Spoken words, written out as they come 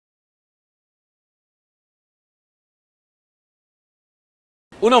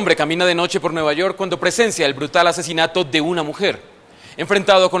Un hombre camina de noche por Nueva York cuando presencia el brutal asesinato de una mujer.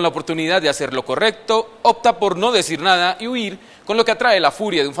 Enfrentado con la oportunidad de hacer lo correcto, opta por no decir nada y huir, con lo que atrae la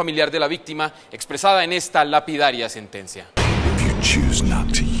furia de un familiar de la víctima, expresada en esta lapidaria sentencia. If you choose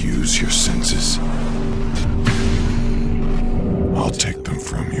not to use your senses, I'll take them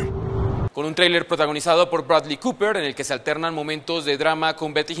from you. Con un tráiler protagonizado por Bradley Cooper, en el que se alternan momentos de drama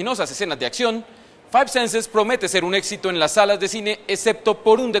con vertiginosas escenas de acción, Five Senses promete ser un éxito en las salas de cine, excepto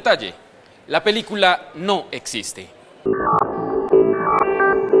por un detalle: la película no existe.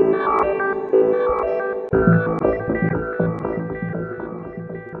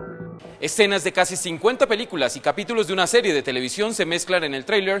 Escenas de casi 50 películas y capítulos de una serie de televisión se mezclan en el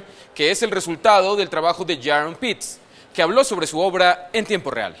tráiler, que es el resultado del trabajo de Jaron Pitts, que habló sobre su obra en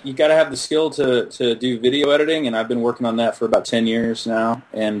tiempo real. You got to have the skill to do video editing, and I've been working on that for about 10 years now.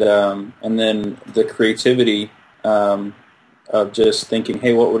 And then the creativity of just thinking,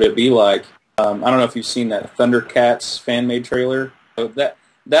 hey, what would it be like? I don't know if you've seen that Thundercats fan-made trailer. So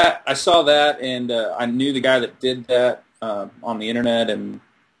that I saw that, and I knew the guy that did that on the internet, and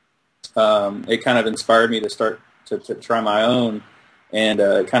it kind of inspired me to start to try my own, and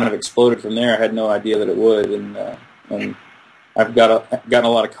it kind of exploded from there. I had no idea that it would, and I've gotten a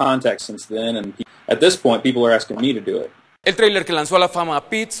lot of contacts since then, and at this point, people are asking me to do it. El tráiler que lanzó a la fama a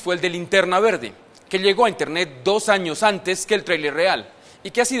Pitts fue el de Linterna Verde, que llegó a internet 2 años antes que el tráiler real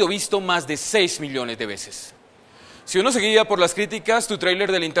y que ha sido visto más de 6 millones de veces. Si uno se guía por las críticas, tu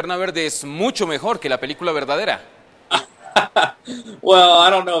tráiler de Linterna Verde es mucho mejor que la película verdadera. Well, I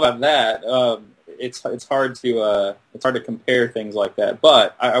don't know about that. It's hard to compare things like that,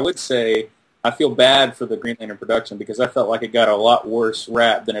 but I would say I feel bad for the Green Lantern production because I felt like it got a lot worse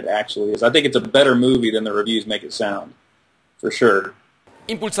rap than it actually is. I think it's a better movie than the reviews make it sound, for sure.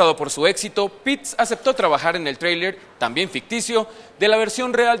 Impulsado por su éxito, Pitts aceptó trabajar en el tráiler, también ficticio, de la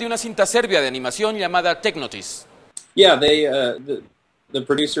versión real de una cinta serbia de animación llamada Technotis. Yeah, they the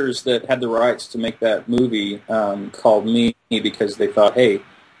producers that had the rights to make that movie called me because they thought, hey,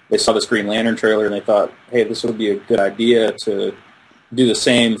 they saw this Green Lantern trailer and they thought, hey, this would be a good idea to do the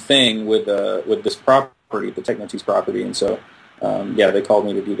same thing with this property, the Technotis property, and so yeah, they called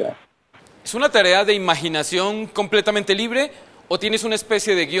me to do that. ¿Es una tarea de imaginación completamente libre o tienes una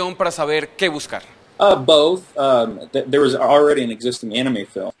especie de guión para saber qué buscar? Both. There was already an existing anime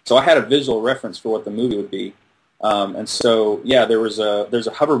film, so I had a visual reference for what the movie would be, and so yeah, there's a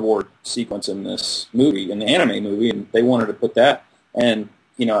hoverboard sequence in this movie, in the anime movie, and they wanted to put that. And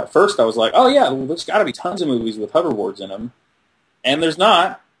you know, at first I was like, oh yeah, well, there's got to be tons of movies with hoverboards in them. And there's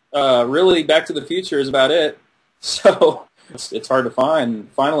not. Really, Back to the Future is about it. So it's hard to find.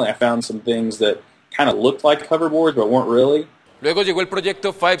 Finally, I found some things that kind of looked like hoverboards, but weren't really. Luego llegó el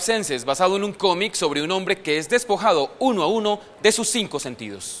proyecto Five Senses, basado en un cómic sobre un hombre que es despojado uno a uno de sus 5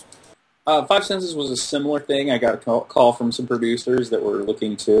 sentidos. Five Senses was a similar thing. I got a call from some producers that were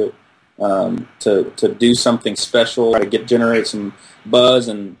looking to do something special, to generate some buzz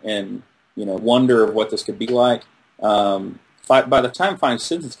and you know, wonder of what this could be like. By the time Five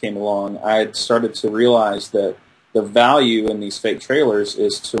Senses came along, I had started to realize that the value in these fake trailers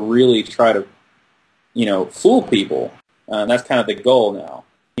is to really try to, you know, fool people. That's kind of the goal now.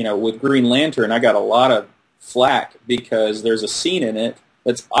 You know, with Green Lantern, I got a lot of flack because there's a scene in it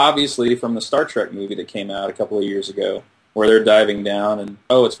that's obviously from the Star Trek movie that came out a couple of years ago, where they're diving down and,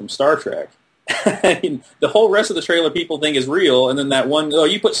 oh, it's from Star Trek. The whole rest of the trailer people think is real, and then that one, oh,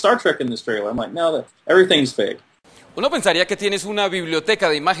 you put Star Trek in this trailer. I'm like, no, everything's fake. Uno pensaría que tienes una biblioteca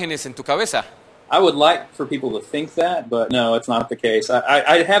de imágenes en tu cabeza. I would like for people to think that, but no, it's not the case.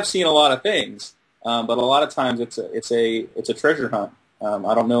 I have seen a lot of things, but a lot of times it's a treasure hunt.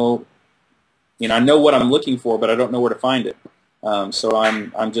 I don't know, you know, I know what I'm looking for, but I don't know where to find it. So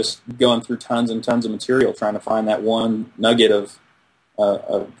I'm just going through tons and tons of material trying to find that one nugget of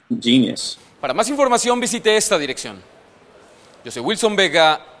genius. Para más información visite esta dirección. Yo soy Wilson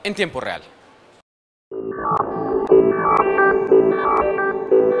Vega en Tiempo Real.